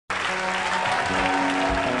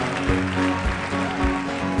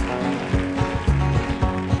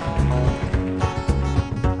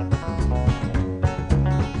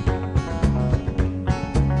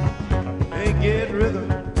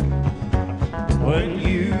When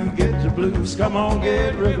you get the blues, come on,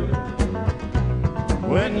 get rhythm.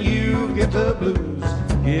 When you get the blues,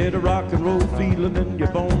 get a rock and roll feeling in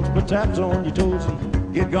your bones, put taps on your toes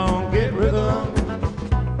and get gone, get rhythm.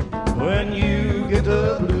 When you get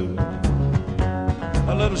the blues,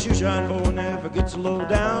 a little shoeshine boy never gets low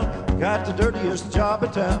down, got the dirtiest job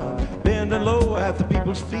in town, bending low at the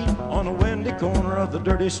people's feet on a windy corner of the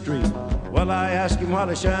dirty street. Well, I asked him while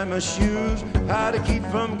I shine my shoes how to keep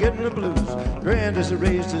from getting the blues. Grinned as he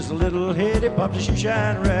raised his little head, he popped his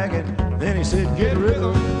shoeshine rag, and then he said, get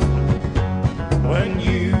rhythm. When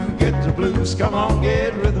you get the blues, come on,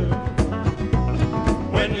 get rhythm.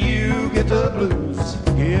 When you get the blues,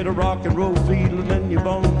 get a rock and roll feeling in your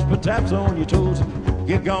bones, put taps on your toes, and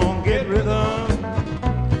get gone, get rhythm.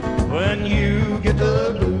 When you get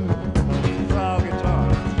the blues, oh, guitar.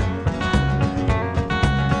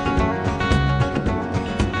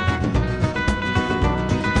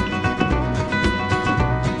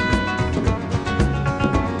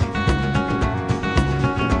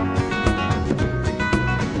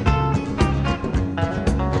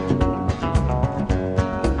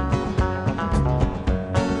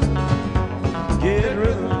 Get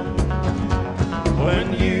rhythm.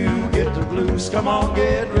 When you get the blues, come on,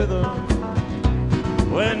 get rhythm.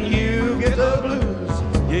 When you get the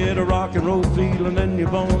blues, get a rock and roll feeling in your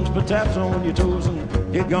bones, put taps on your toes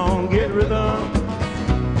and get gone, get rhythm.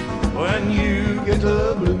 When you get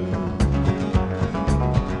the blues.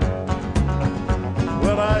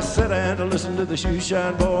 Well, I sat down to listen to the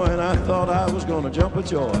shoeshine boy, and I thought I was gonna jump with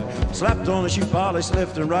joy. Slapped on the shoe polish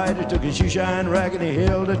left and right, he took his shoeshine rag and he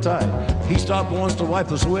held it tight. He stopped once to wipe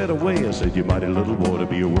the sweat away. I said, you mighty little boy to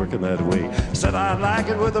be working that way. He said, I'd like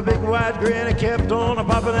it with a big wide grin. He kept on a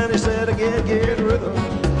popping and he said again, get rhythm.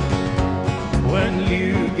 When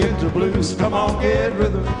you get the blues, come on, get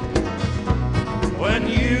rhythm. When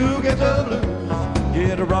you get the blues,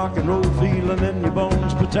 get a rock and roll feeling in your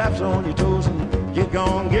bones, put taps on your toes and get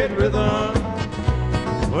gone, get rhythm.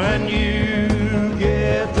 When you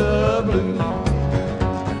get the blues.